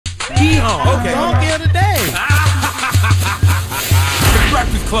Hee-haw. Okay. Donkey of the day. The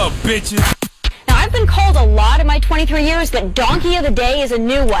Breakfast Club, bitches. Now, I've been called a lot in my 23 years, but Donkey of the Day is a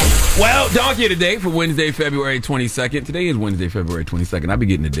new one. Well, Donkey of the Day for Wednesday, February 22nd. Today is Wednesday, February 22nd. I'll be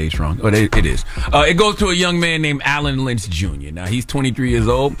getting the day strong. Oh, it is. It goes to a young man named Alan Lynch Jr. Now, he's 23 years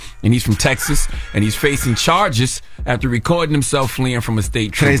old, and he's from Texas, and he's facing charges after recording himself fleeing from a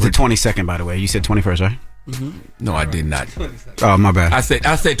state trooper. Today's the 22nd, by the way. You said 21st, right? Mm-hmm. No, I did not. Oh, my bad. I said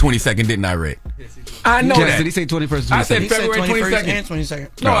 22nd, didn't I, Red? I know that. Did he say 21st? I said February 21st 22nd. and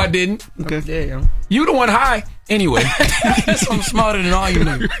 22nd. No, I didn't. Okay. Yeah, You the one high. Anyway. I'm smarter than all you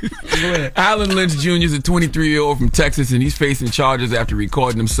know. Go ahead. Alan Lynch Jr. is a 23-year-old from Texas, and he's facing charges after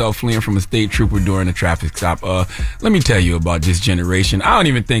recording himself fleeing from a state trooper during a traffic stop. Let me tell you about this generation. I don't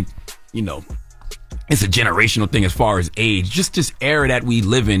even think, it's a generational thing as far as age. Just this era that we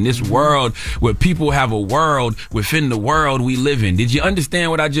live in, this world where people have a world within the world we live in. Did you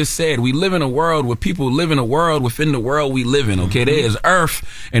understand what I just said? We live in a world where people live in a world within the world we live in, okay? There is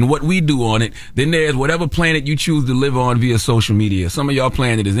Earth and what we do on it. Then there's whatever planet you choose to live on via social media. Some of y'all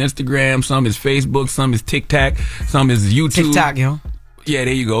planet is Instagram, some is Facebook, some is TikTok, some is YouTube. TikTok, yo. Yeah,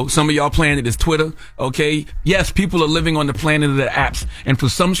 there you go. Some of y'all planet is Twitter, okay? Yes, people are living on the planet of the apps. And for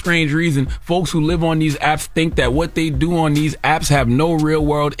some strange reason, folks who live on these apps think that what they do on these apps have no real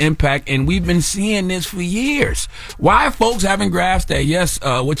world impact. And we've been seeing this for years. Why folks haven't grasped that, yes,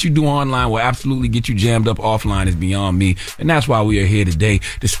 what you do online will absolutely get you jammed up offline is beyond me. And that's why we are here today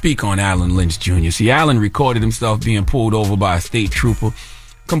to speak on Alan Lynch Jr. See, Alan recorded himself being pulled over by a state trooper.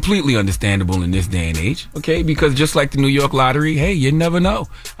 Completely understandable in this day and age, okay? Because just like the New York lottery, hey, you never know.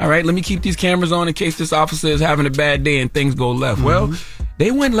 All right, let me keep these cameras on in case this officer is having a bad day and things go left. Well, they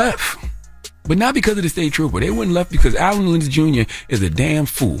went left, but not because of the state trooper. They went left because Alan Lynch Jr. is a damn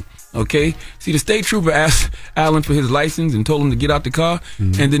fool, okay? See, the state trooper asked Alan for his license and told him to get out the car,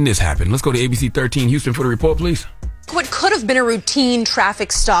 and then this happened. Let's go to ABC 13 Houston for the report, please. What could have been a routine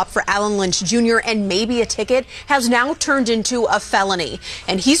traffic stop for Alan Lynch Jr. and maybe a ticket has now turned into a felony.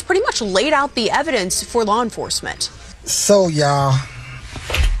 And he's pretty much laid out the evidence for law enforcement. So, y'all,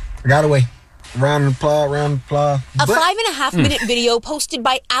 I got away. Round of applause. A 5.5-minute video posted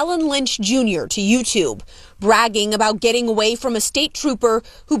by Alan Lynch Jr. to YouTube, bragging about getting away from a state trooper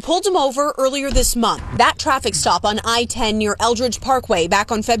who pulled him over earlier this month. That traffic stop on I-10 near Eldridge Parkway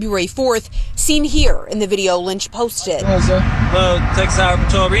back on February 4th, seen here in the video Lynch posted. Hello, sir. Hello, Texas Highway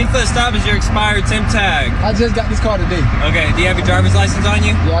Patrol. Reason for the stop is your expired temp tag. I just got this car today. Okay, do you have your driver's license on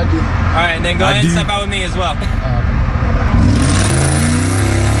you? Yeah, I do. All right, and then go ahead and step out with me as well.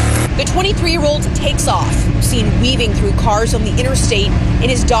 The 23-year-old takes off, seen weaving through cars on the interstate in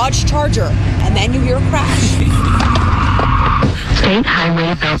his Dodge Charger, and then you hear a crash. State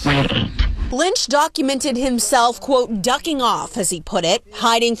Highway Beltway 8. Lynch documented himself, quote, ducking off, as he put it,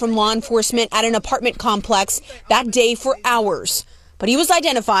 hiding from law enforcement at an apartment complex that day for hours. But he was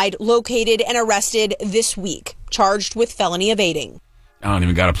identified, located, and arrested this week, charged with felony evading. I don't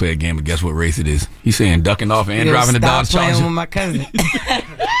even got to play a game, but guess what race it is? He's saying ducking off and driving the Dodge Charger. Playing with my cousin.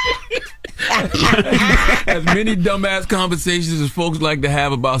 As many dumbass conversations as folks like to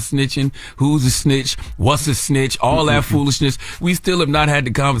have about snitching, who's a snitch, what's a snitch, all that foolishness, we still have not had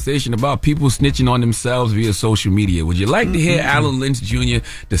the conversation about people snitching on themselves via social media. Would you like to hear Alan Lynch Jr.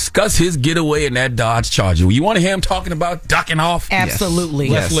 discuss his getaway in that Dodge Charger? You want to hear him talking about ducking off? Absolutely.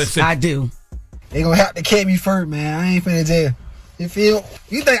 Yes. Let's listen. I do. They gonna have to catch me first, man. I ain't finna jail. You feel?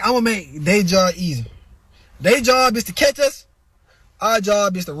 You think I'm gonna make their job easy? Their job is to catch us. Our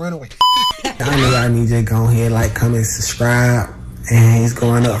job is to run away. I know y'all need to go ahead, like, comment, subscribe, and it's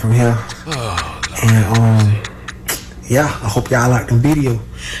going up from here. And yeah, I hope y'all like the video.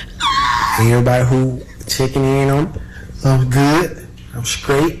 Everybody who checking in on me, I'm good. I'm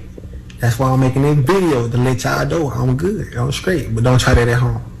straight. That's why I'm making this video, to let y'all know I'm good. I'm straight. But don't try that at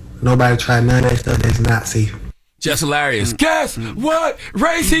home. Nobody try none of that stuff. That's not safe. Just hilarious. Guess what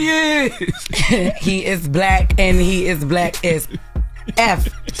race he is? He is black, and he is black as F.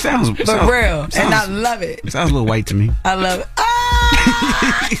 Sounds real. And I love it. Sounds a little white to me. I love it.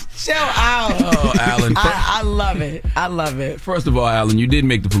 Ah! Chill out. Oh, Alan. I love it. I love it. First of all, Alan, you did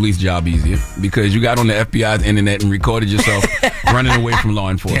make the police job easier because you got on the FBI's internet and recorded yourself running away from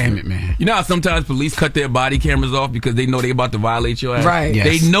law enforcement. Damn it, man. You know how sometimes police cut their body cameras off because they know they about to violate your ass? Right. Yes.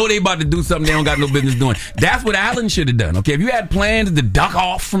 They know they about to do something they don't got no business doing. That's what Alan should have done, okay? If you had plans to duck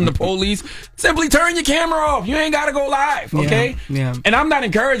off from the police, simply turn your camera off. You ain't got to go live, okay? Yeah. And I'm not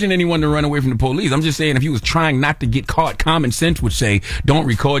encouraging anyone to run away from the police. I'm just saying if you was trying not to get caught, common sense would say okay? Don't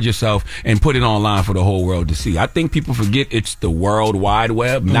record yourself and put it online for the whole world to see. I think people forget it's the World Wide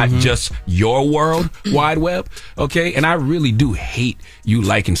Web, not just your World Wide Web, okay? And I really do hate you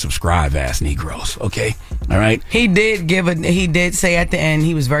like and subscribe ass Negroes, okay? All right? He did say at the end,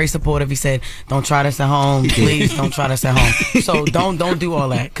 he was very supportive. He said, don't try this at home. Please don't try this at home. So don't do all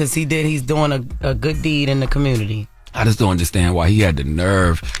that, because he's doing a good deed in the community. I just don't understand why he had the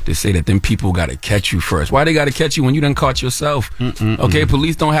nerve to say that them people got to catch you first. Why they got to catch you when you done caught yourself? Okay,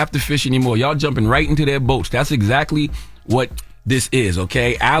 police don't have to fish anymore. Y'all jumping right into their boats. That's exactly what this is,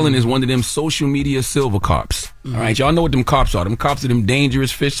 okay? Alan is one of them social media silver carps. All right, y'all know what them carps are. Them carps are them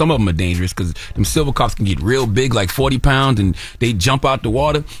dangerous fish. Some of them are dangerous because them silver carps can get real big, like 40 pounds, and they jump out the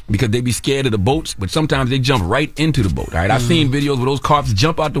water because they be scared of the boats, but sometimes they jump right into the boat, all right? I've seen videos where those carps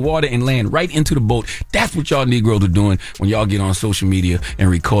jump out the water and land right into the boat. That's what y'all Negroes are doing when y'all get on social media and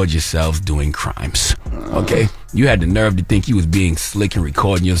record yourselves doing crimes, okay? You had the nerve to think you was being slick and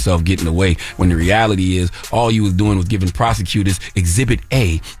recording yourself getting away, when the reality is all you was doing was giving prosecutors Exhibit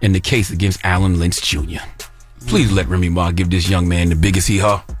A in the case against Alan Lynch Jr. Please let Remy Ma give this young man the biggest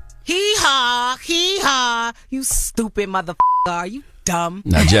hee-haw. Hee-haw, hee-haw. You stupid motherfucker. Are you dumb?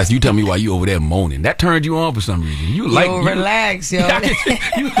 Now, Jess, you tell me why you over there moaning. That turned you on for some reason. You like relax, yo.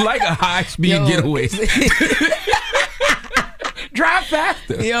 You like a high-speed getaway. Drive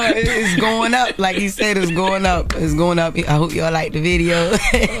faster. Yo, it's going up. Like he said, it's going up. It's going up. I hope y'all like the video. You know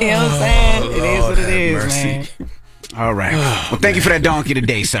what I'm saying? It is what it is, man. All right. Well, thank you for that donkey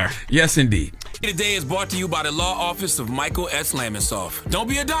today, sir. Yes, indeed. Today is brought to you by the law office of Michael S. Lamonsoff. Don't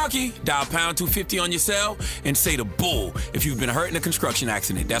be a donkey. Dial pound 250 on your cell and say the bull if you've been hurt in a construction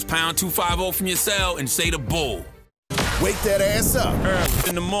accident. That's pound 250 from your cell and say the bull. Wake that ass up. Early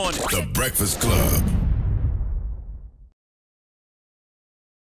in the morning. The Breakfast Club.